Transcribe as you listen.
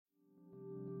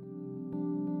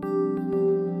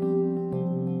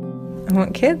I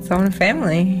want kids. I want a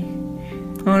family.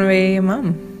 I want to be a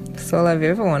mum. That's all I've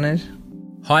ever wanted.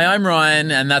 Hi, I'm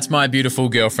Ryan, and that's my beautiful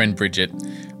girlfriend, Bridget.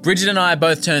 Bridget and I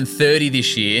both turned 30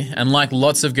 this year, and like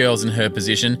lots of girls in her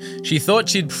position, she thought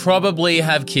she'd probably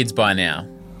have kids by now.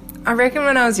 I reckon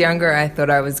when I was younger, I thought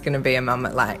I was going to be a mum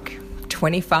at like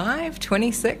 25,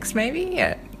 26 maybe.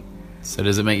 Yeah. So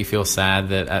does it make you feel sad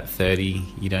that at 30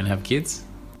 you don't have kids?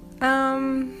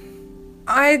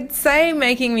 I'd say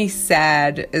making me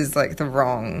sad is like the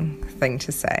wrong thing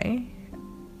to say.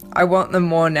 I want them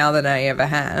more now than I ever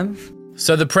have.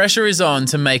 So the pressure is on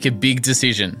to make a big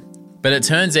decision. But it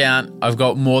turns out I've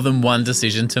got more than one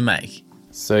decision to make.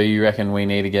 So you reckon we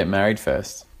need to get married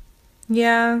first?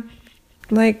 Yeah.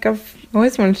 Like, I've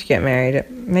always wanted to get married.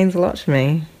 It means a lot to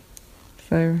me.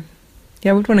 So,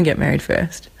 yeah, we'd want to get married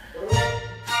first.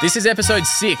 This is episode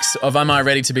 6 of Am I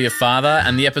Ready to Be a Father?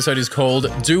 And the episode is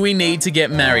called Do We Need to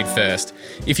Get Married First?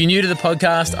 If you're new to the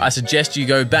podcast, I suggest you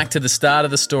go back to the start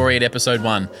of the story at episode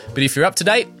 1. But if you're up to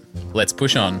date, let's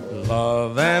push on.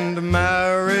 Love and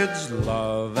marriage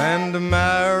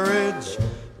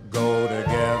go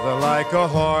together like a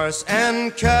horse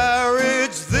and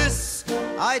carriage. This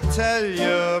I tell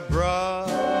you,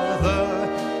 brother,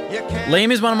 you can't...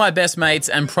 Liam is one of my best mates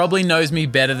and probably knows me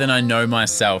better than I know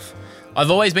myself. I've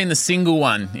always been the single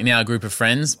one in our group of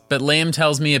friends, but Liam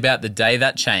tells me about the day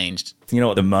that changed. You know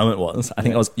what the moment was? I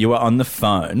think you were on the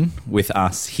phone with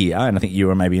us here, and I think you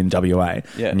were maybe in WA,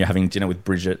 and you're having dinner with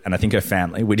Bridget, and I think her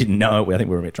family. We didn't know it. I think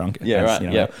we were a bit drunk. Yeah, right. You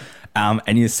know,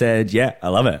 and you said, yeah, I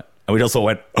love it. And we just all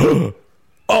went,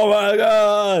 oh my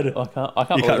God. I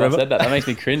can't believe I said that. That makes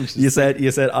me cringe. You said,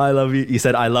 I love you. You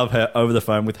said, I love her over the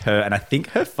phone with her. And I think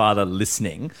her father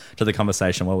listening to the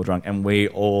conversation while we're drunk, and we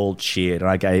all cheered.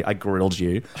 And I grilled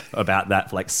you about that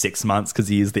for like 6 months because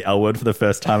you used the L word for the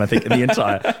first time, I think, in the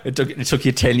entire... It took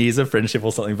you 10 years of friendship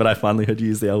or something, but I finally heard you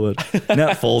use the L word.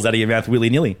 Now it falls out of your mouth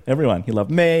willy-nilly. Everyone. You love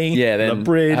me. Yeah, then you love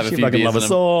Bridge. You fucking love us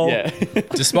all. Yeah.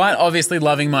 Despite obviously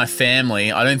loving my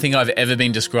family, I don't think I've ever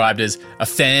been described as a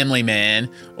family man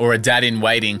or a dad in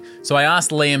waiting. So I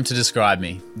asked Liam to describe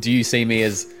me. Do you see me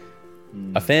as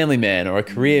a family man or a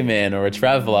career man or a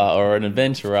traveller or an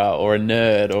adventurer or a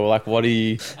nerd, or like what are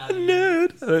you? A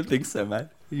nerd? I don't think so, mate.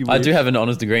 I do have an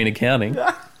honours degree in accounting.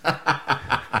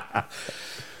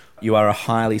 You are a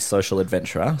highly social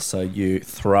adventurer, so you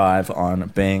thrive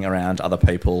on being around other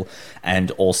people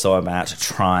and also about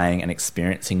trying and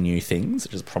experiencing new things,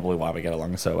 which is probably why we get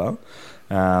along so well.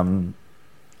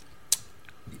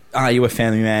 Are you a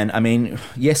family man? I mean,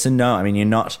 yes and no. I mean, you're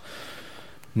not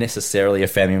necessarily a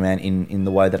family man in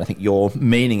the way that I think you're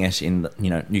meaning it in,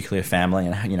 nuclear family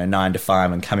and, 9 to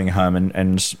 5 and coming home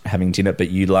and having dinner, but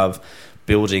you love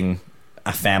building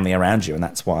a family around you, and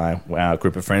that's why our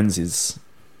group of friends is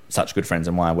such good friends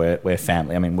and why we're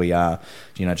family. I mean, we are,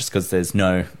 just because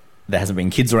there hasn't been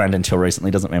kids around until recently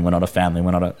doesn't mean we're not a family.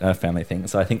 We're not a family thing.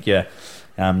 So I think your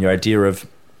idea of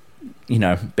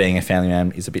being a family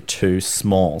man is a bit too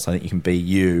small. So I think you can be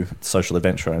you, social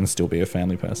adventurer, and still be a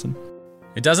family person.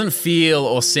 It doesn't feel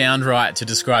or sound right to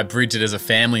describe Bridget as a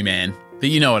family man, but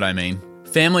you know what I mean.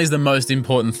 Family is the most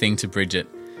important thing to Bridget.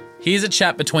 Here's a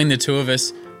chat between the two of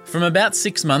us from about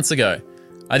 6 months ago.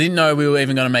 I didn't know we were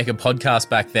even going to make a podcast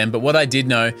back then, but what I did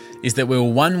know is that we were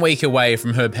 1 week away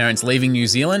from her parents leaving New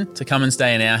Zealand to come and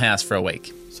stay in our house for a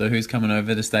week. So who's coming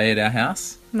over to stay at our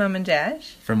house? Mum and Dad.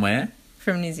 From where?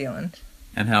 From New Zealand.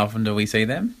 And how often do we see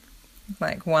them?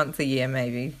 Like once a year,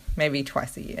 maybe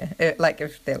twice a year,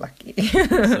 if they're lucky.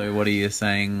 So what are you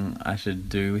saying I should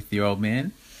do with your old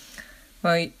man?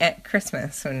 Well, at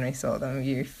Christmas when we saw them,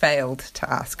 you failed to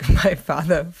ask my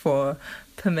father for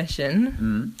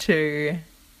permission to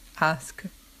ask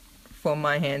for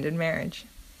my hand in marriage.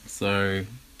 So,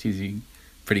 is you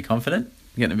pretty confident?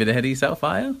 You're getting a bit ahead of yourself,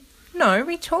 are you? No,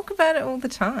 we talk about it all the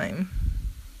time.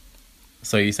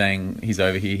 So you're saying he's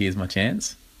over here, here's my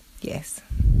chance? Yes.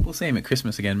 We'll see him at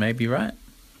Christmas again, maybe, right?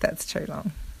 That's too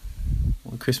long.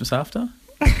 Well, Christmas after?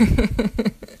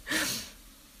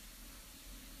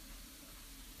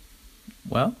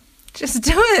 Well? Just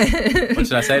do it. What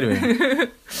should I say to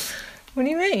him? What do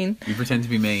you mean? You pretend to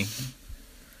be me.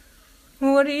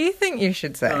 Well, what do you think you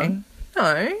should say?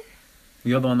 No.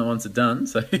 You're the one that wants it done,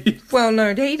 so... Well,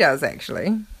 no, he does,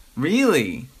 actually.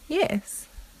 Really? Yes.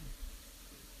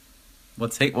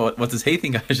 What does he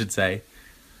think I should say?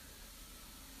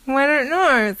 Well, I don't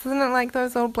know. Isn't it like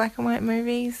those old black and white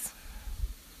movies?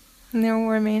 And they're all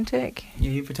romantic.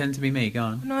 Yeah, you pretend to be me. Go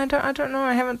on. No, I don't know.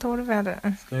 I haven't thought about it.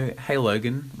 So, hey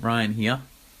Logan, Ryan here.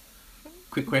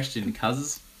 Quick question,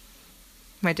 cuz.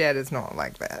 My dad is not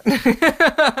like that.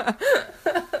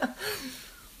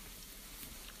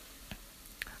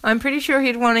 I'm pretty sure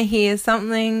he'd want to hear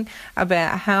something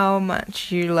about how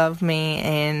much you love me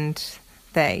and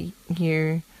that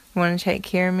you want to take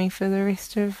care of me for the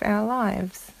rest of our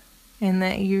lives and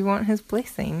that you want his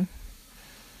blessing.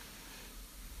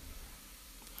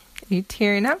 Are you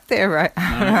tearing up there, right? No,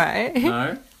 right?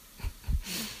 no.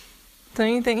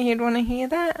 Don't you think he'd want to hear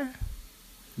that?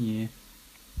 Yeah.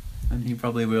 And he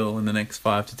probably will in the next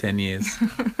 5 to 10 years.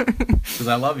 Because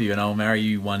I love you and I'll marry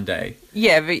you one day.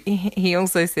 Yeah, but he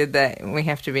also said that we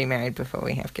have to be married before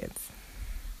we have kids.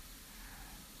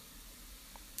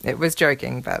 It was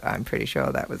joking, but I'm pretty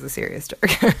sure that was a serious joke.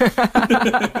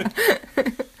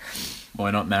 Well,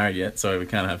 we're not married yet, so we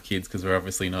can't have kids because we're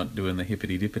obviously not doing the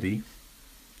hippity-dippity.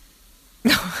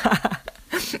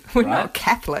 We're not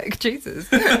Catholic, Jesus.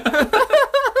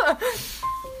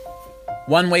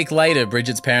 1 week later,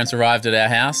 Bridget's parents arrived at our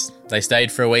house. They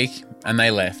stayed for a week and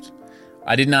they left.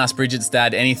 I didn't ask Bridget's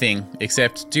dad anything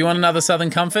except, do you want another Southern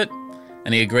Comfort?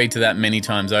 And he agreed to that many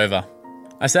times over.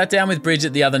 I sat down with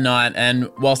Bridget the other night and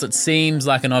whilst it seems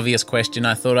like an obvious question,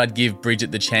 I thought I'd give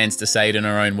Bridget the chance to say it in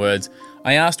her own words.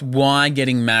 I asked why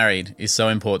getting married is so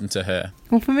important to her.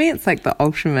 Well, for me, it's like the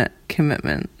ultimate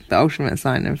commitment, the ultimate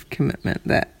sign of commitment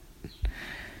that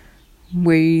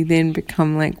we then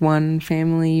become like one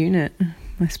family unit,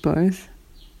 I suppose.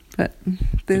 But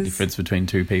there's The difference between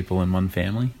two people and one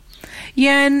family?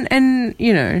 Yeah, and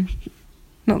you know,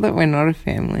 not that we're not a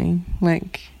family,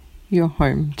 like, you're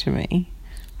home to me,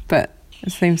 but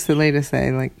it seems silly to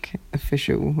say, like,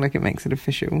 official, like it makes it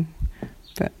official,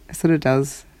 but it sort of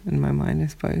does in my mind, I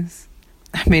suppose.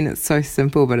 I mean, it's so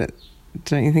simple, but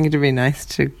don't you think it'd be nice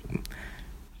to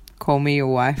call me your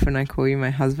wife and I call you my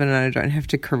husband and I don't have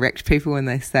to correct people when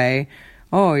they say,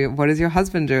 oh, what does your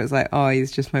husband do? It's like, oh,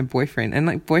 he's just my boyfriend. And,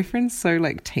 like, boyfriend's so,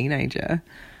 like, teenager.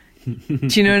 Do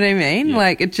you know what I mean? Yeah.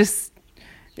 Like, it just...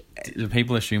 Do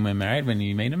people assume we're married when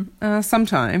you meet them?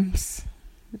 Sometimes.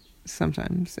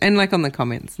 And, like, on the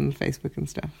comments and Facebook and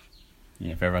stuff.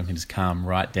 Yeah, if everyone can just calm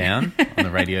right down on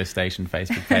the radio station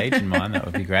Facebook page and mine, that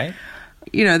would be great.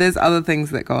 You know, there's other things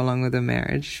that go along with a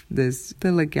marriage. There's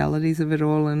the legalities of it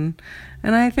all. And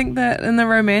I think that in the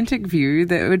romantic view,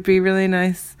 that it would be really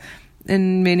nice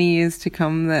in many years to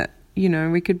come that, you know,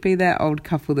 we could be that old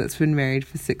couple that's been married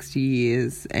for 60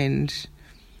 years. And,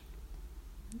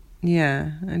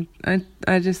 yeah,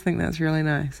 I just think that's really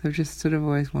nice. I've just sort of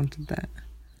always wanted that.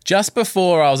 Just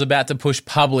before I was about to push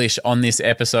publish on this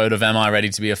episode of Am I Ready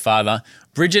to Be a Father,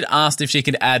 Bridget asked if she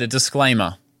could add a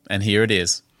disclaimer, and here it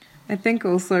is. I think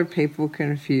also people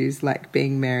confuse, like,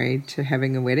 being married to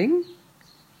having a wedding.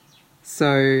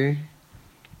 So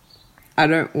I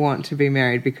don't want to be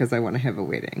married because I want to have a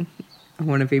wedding. I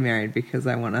want to be married because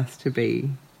I want us to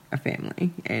be a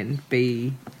family and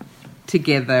be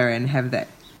together and have that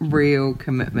real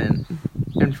commitment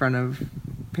in front of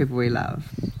people we love.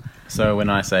 So when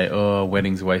I say, oh,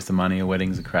 wedding's a waste of money or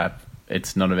wedding's a crap,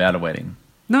 it's not about a wedding.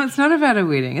 No, it's not about a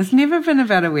wedding. It's never been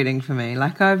about a wedding for me.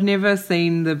 Like, I've never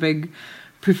seen the big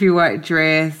puffy white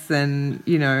dress and,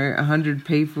 you know, 100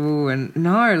 people. And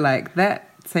no, like, that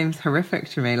seems horrific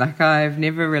to me. Like, I've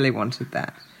never really wanted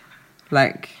that.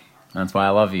 Like... That's why I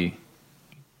love you.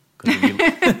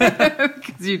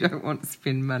 Because you don't want to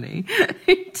spend money.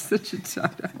 You're such a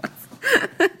tight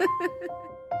ass.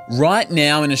 Right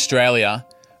now in Australia,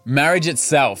 marriage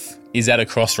itself is at a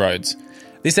crossroads.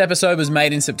 This episode was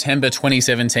made in September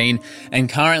 2017, and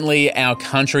currently our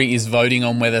country is voting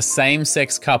on whether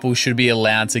same-sex couples should be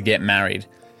allowed to get married.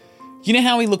 You know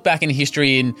how we look back in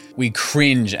history and we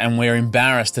cringe and we're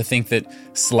embarrassed to think that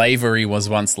slavery was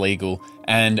once legal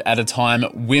and at a time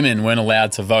women weren't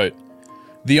allowed to vote?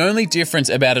 The only difference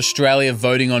about Australia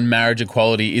voting on marriage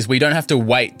equality is we don't have to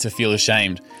wait to feel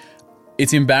ashamed.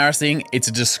 It's embarrassing, it's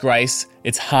a disgrace,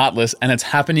 it's heartless, and it's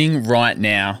happening right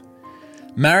now.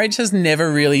 Marriage has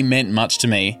never really meant much to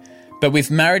me, but with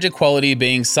marriage equality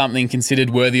being something considered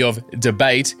worthy of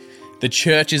debate, the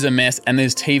church is a mess and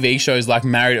there's TV shows like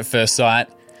Married at First Sight,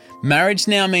 marriage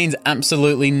now means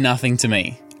absolutely nothing to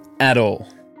me. At all.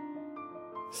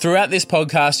 Throughout this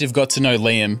podcast, you've got to know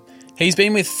Liam. He's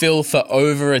been with Phil for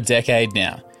over a decade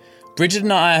now. Bridget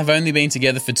and I have only been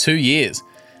together for 2 years,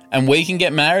 and we can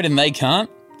get married and they can't?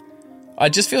 I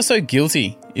just feel so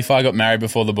guilty if I got married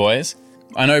before the boys.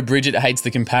 I know Bridget hates the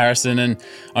comparison, and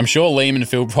I'm sure Liam and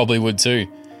Phil probably would too.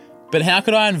 But how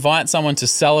could I invite someone to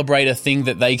celebrate a thing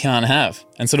that they can't have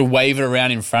and sort of wave it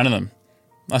around in front of them?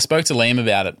 I spoke to Liam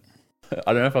about it.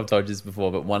 I don't know if I've told you this before,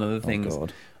 but one of the things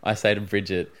I say to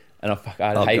Bridget, and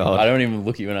I don't even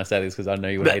look at you when I say this because I know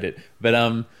you would hate it.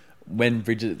 But when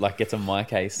Bridget like gets on my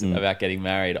case about getting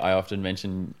married, I often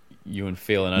mention you and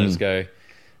Phil, and I just go,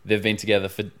 they've been together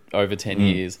for over 10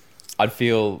 years. I'd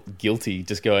feel guilty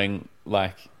just going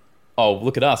like, oh,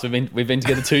 look at us. We've been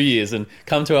together 2 years and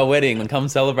come to our wedding and come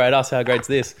celebrate us. How great's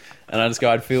this? And I just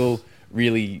go, I'd feel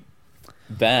really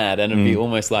bad, and it'd be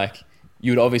almost like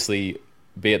you would obviously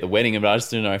be at the wedding, but I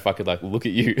just didn't know if I could like look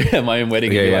at you at my own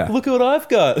wedding and be like, look at what I've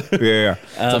got. Yeah.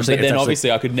 But then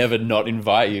obviously I could never not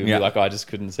invite you and be like, oh, I just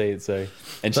couldn't see it. So,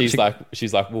 and she's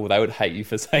like, well, they would hate you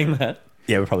for saying that.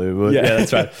 Yeah, we probably would. Yeah,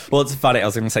 that's right. Well, it's funny. I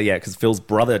was going to say, because Phil's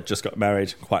brother just got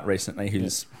married quite recently,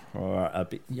 who's a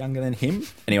bit younger than him.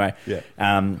 Anyway,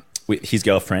 with his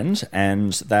girlfriend,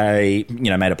 and they,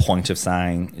 made a point of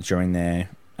saying during their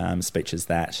speeches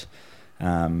that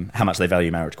how much they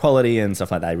value marriage equality and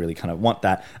stuff like that. They really kind of want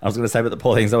that. I was going to say, but the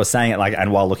poor things I was saying it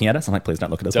and while looking at it, so I'm like, please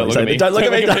don't look at us. Don't look at me. Don't look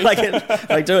at me. Don't like it.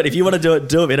 Like, do it. If you want to do it,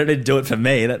 do it. You don't need to do it for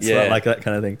me. That's not like that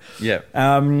kind of thing. Yeah.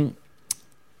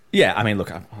 I mean,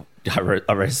 look,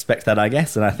 I respect that, I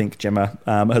guess, and I think Gemma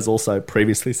has also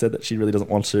previously said that she really doesn't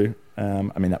want to.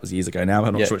 I mean, that was years ago now.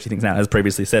 I'm not sure what she thinks now. Has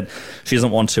previously said she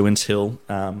doesn't want to until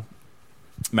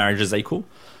marriage is equal.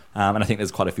 And I think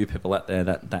there's quite a few people out there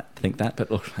that think that. But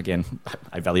look, again,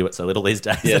 I value it so little these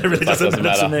days. Yeah, it really doesn't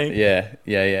matter to me.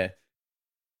 Yeah.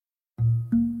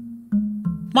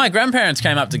 My grandparents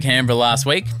came up to Canberra last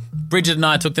week. Bridget and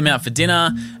I took them out for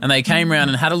dinner, and they came round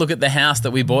and had a look at the house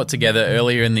that we bought together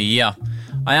earlier in the year.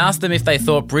 I asked them if they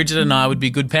thought Bridget and I would be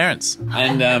good parents.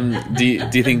 And do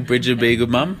you think Bridget would be a good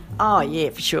mum? Oh, yeah,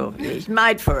 for sure. Yeah, he's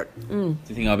made for it. Do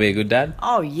you think I'll be a good dad?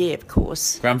 Oh, yeah, of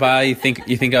course. Grandpa, you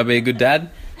think I'll be a good dad?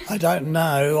 I don't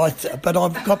know, but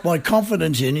I've got my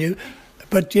confidence in you.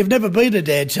 But you've never been a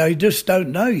dad, so you just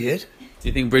don't know yet. Do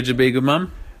you think Bridget would be a good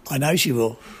mum? I know she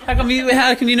will. How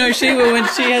can you know she will when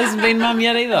she hasn't been mum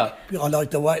yet either? I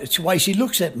like the way she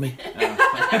looks at me.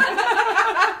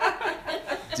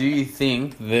 Do you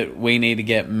think that we need to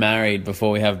get married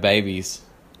before we have babies?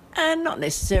 Not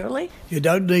necessarily. You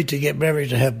don't need to get married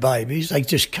to have babies. They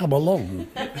just come along.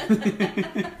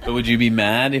 But would you be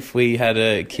mad if we had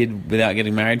a kid without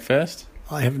getting married first?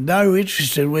 I have no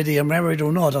interest in whether you're married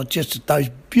or not. I just those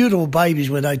beautiful babies,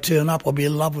 when they turn up, I'll be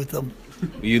in love with them.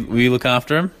 Will you look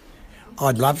after them?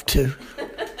 I'd love to.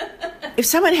 If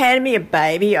someone handed me a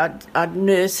baby, I'd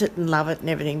nurse it and love it and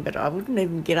everything, but I wouldn't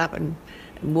even get up and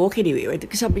walk anywhere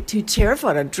because I'd be too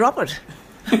terrified. I'd drop it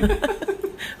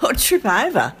or trip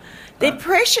over. They're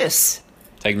precious.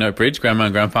 Take note, Bridge. Grandma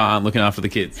and Grandpa aren't looking after the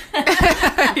kids.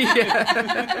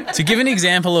 To give an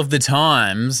example of the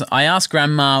times, I asked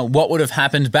Grandma what would have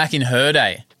happened back in her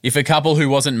day if a couple who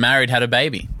wasn't married had a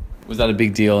baby. Was that a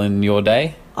big deal in your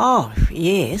day? Oh,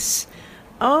 yes.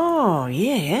 Oh,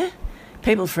 yeah.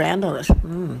 People frowned on it.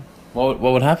 What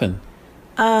would happen?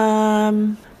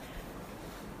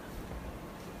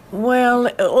 Well,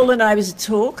 all the neighbours would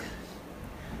talk.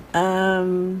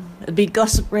 There'd be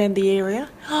gossip around the area.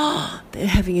 Oh, they're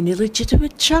having an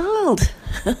illegitimate child.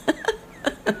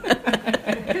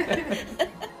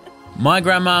 My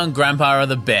grandma and grandpa are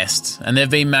the best, and they've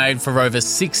been married for over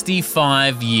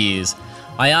 65 years.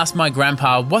 I asked my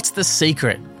grandpa, what's the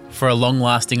secret for a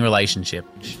long-lasting relationship?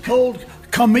 It's called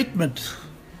commitment.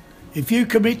 If you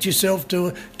commit yourself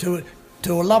to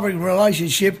a loving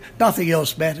relationship, nothing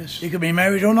else matters. You can be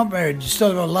married or not married. You still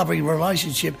have a loving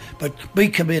relationship, but be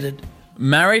committed.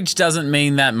 Marriage doesn't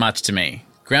mean that much to me.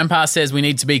 Grandpa says we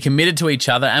need to be committed to each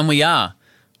other, and we are.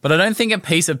 But I don't think a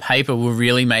piece of paper will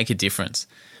really make a difference.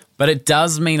 But it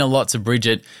does mean a lot to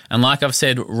Bridget, and like I've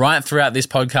said right throughout this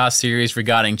podcast series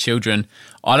regarding children,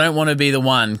 I don't want to be the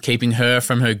one keeping her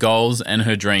from her goals and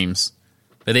her dreams.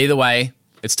 But either way,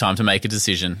 it's time to make a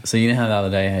decision. So you know how the other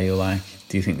day, how you're like,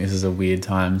 do you think this is a weird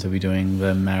time to be doing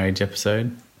the marriage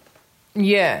episode?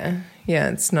 Yeah,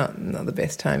 it's not the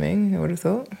best timing, I would have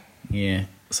thought. Yeah.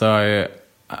 So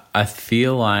I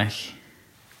feel like,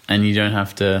 and you don't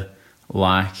have to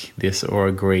like this or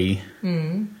agree,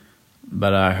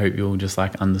 but I hope you'll just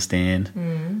like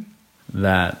understand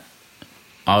that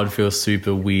I would feel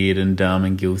super weird and dumb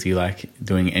and guilty like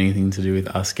doing anything to do with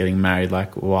us getting married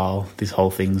like while this whole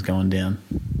thing's going down.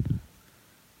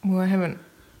 Well, I haven't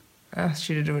asked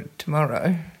you to do it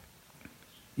tomorrow.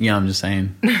 Yeah, I'm just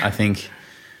saying. I think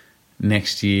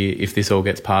next year, if this all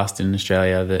gets passed in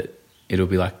Australia, that it'll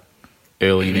be like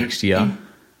early next year.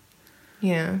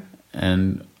 Yeah.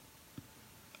 And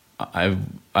I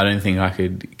don't think I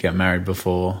could get married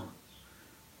before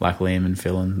like Liam and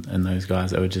Phil and those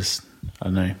guys. It would just, I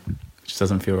don't know, it just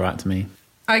doesn't feel right to me.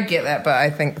 I get that, but I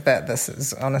think that this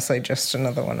is honestly just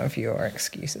another one of your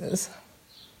excuses.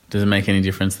 Does it make any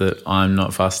difference that I'm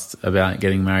not fussed about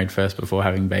getting married first before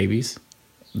having babies?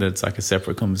 That's like a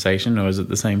separate conversation, or is it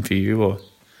the same for you? Or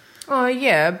Oh,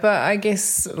 yeah, but I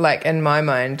guess, like, in my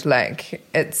mind, like,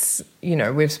 it's, you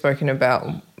know, we've spoken about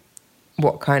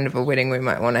what kind of a wedding we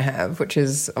might want to have, which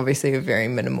is obviously a very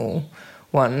minimal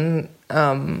one.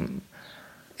 And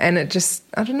it just,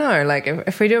 I don't know, like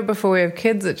if we do it before we have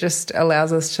kids, it just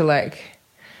allows us to like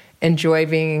enjoy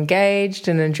being engaged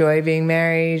and enjoy being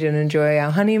married and enjoy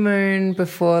our honeymoon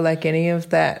before like any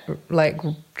of that like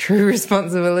true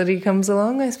responsibility comes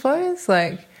along, I suppose,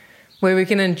 like where we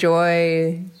can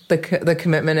enjoy the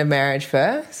commitment of marriage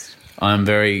first. I'm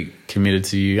very committed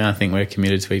to you, and I think we're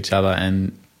committed to each other.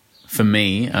 And for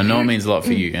me, I know it means a lot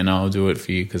for you, and I'll do it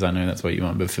for you because I know that's what you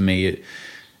want. But for me, it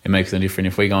makes no difference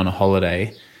if we go on a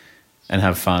holiday and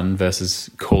have fun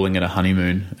versus calling it a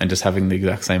honeymoon and just having the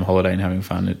exact same holiday and having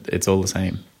fun. It's all the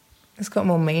same. It's got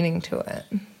more meaning to it.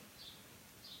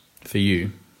 For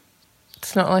you.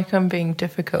 It's not like I'm being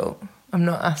difficult. I'm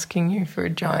not asking you for a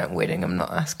giant wedding. I'm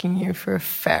not asking you for a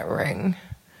fat ring.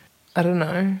 I don't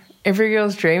know. Every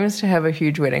girl's dream is to have a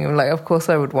huge wedding. I'm like, of course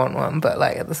I would want one, but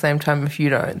like at the same time, if you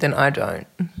don't, then I don't.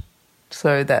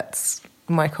 So that's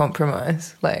my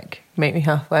compromise. Like, meet me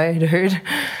halfway, dude.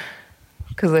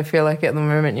 Because I feel like at the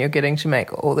moment you're getting to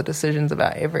make all the decisions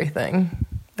about everything,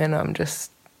 and I'm just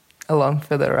along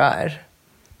for the ride.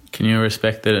 Can you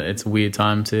respect that it's a weird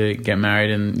time to get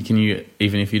married, and can you,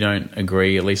 even if you don't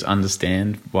agree, at least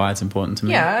understand why it's important to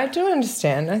me? Yeah, I do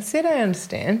understand. I said I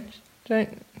understand. I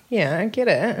get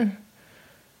it.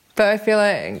 But I feel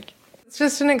like it's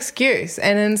just an excuse.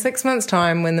 And in 6 months'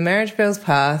 time, when the marriage bill's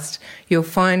passed, you'll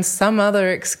find some other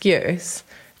excuse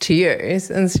to use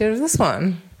instead of this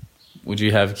one. Would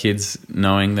you have kids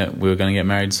knowing that we were going to get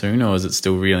married soon, or is it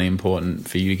still really important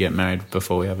for you to get married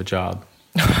before we have a child?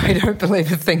 I don't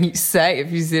believe a thing you say.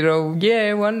 If you said, oh,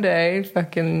 yeah, one day,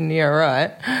 fucking, yeah,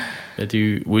 right. But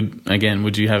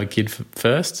would you have a kid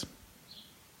first?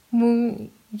 Well,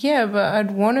 yeah, but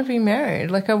I'd want to be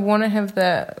married. Like, I want to have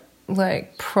that,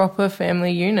 like, proper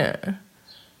family unit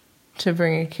to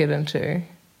bring a kid into.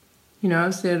 You know,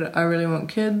 I've said I really want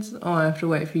kids. Oh, I have to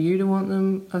wait for you to want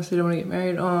them. I've said I want to get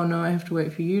married. Oh, no, I have to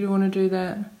wait for you to want to do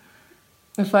that.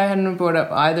 If I hadn't brought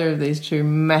up either of these two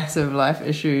massive life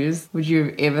issues, would you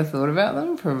have ever thought about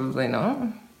them? Probably not.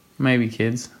 Maybe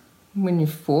kids. When you're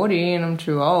 40 and I'm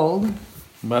too old.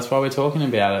 That's why we're talking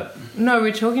about it. No,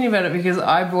 we're talking about it because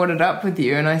I brought it up with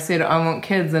you and I said I want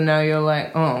kids, and now you're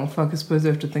like, oh, fuck, I suppose I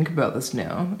have to think about this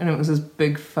now. And it was this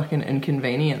big fucking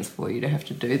inconvenience for you to have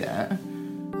to do that.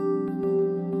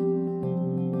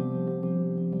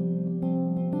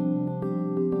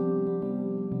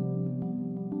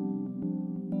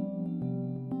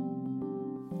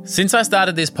 Since I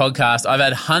started this podcast, I've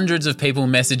had hundreds of people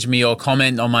message me or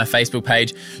comment on my Facebook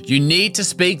page, you need to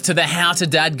speak to the How to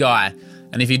Dad guy.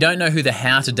 And if you don't know who the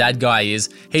How to Dad guy is,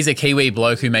 he's a Kiwi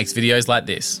bloke who makes videos like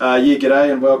this.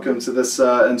 G'day and welcome to this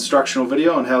instructional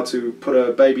video on how to put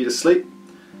a baby to sleep.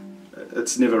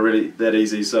 It's never really that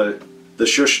easy, so the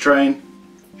shush train,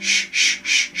 shh, shh,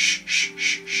 shh, shh, shh,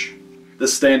 shh, shh. The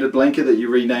standard blanket that you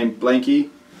renamed Blanky.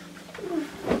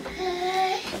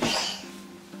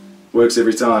 Works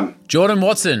every time. Jordan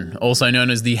Watson, also known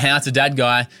as the How to Dad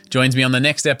guy, joins me on the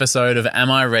next episode of Am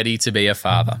I Ready to Be a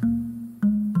Father?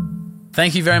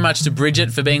 Thank you very much to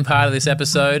Bridget for being part of this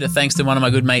episode. Thanks to one of my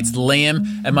good mates, Liam,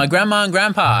 and my grandma and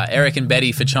grandpa, Eric and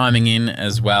Betty, for chiming in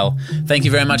as well. Thank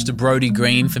you very much to Brody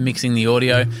Green for mixing the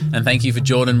audio, and thank you for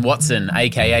Jordan Watson,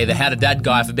 aka the How to Dad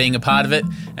guy, for being a part of it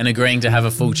and agreeing to have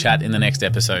a full chat in the next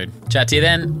episode. Chat to you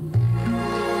then.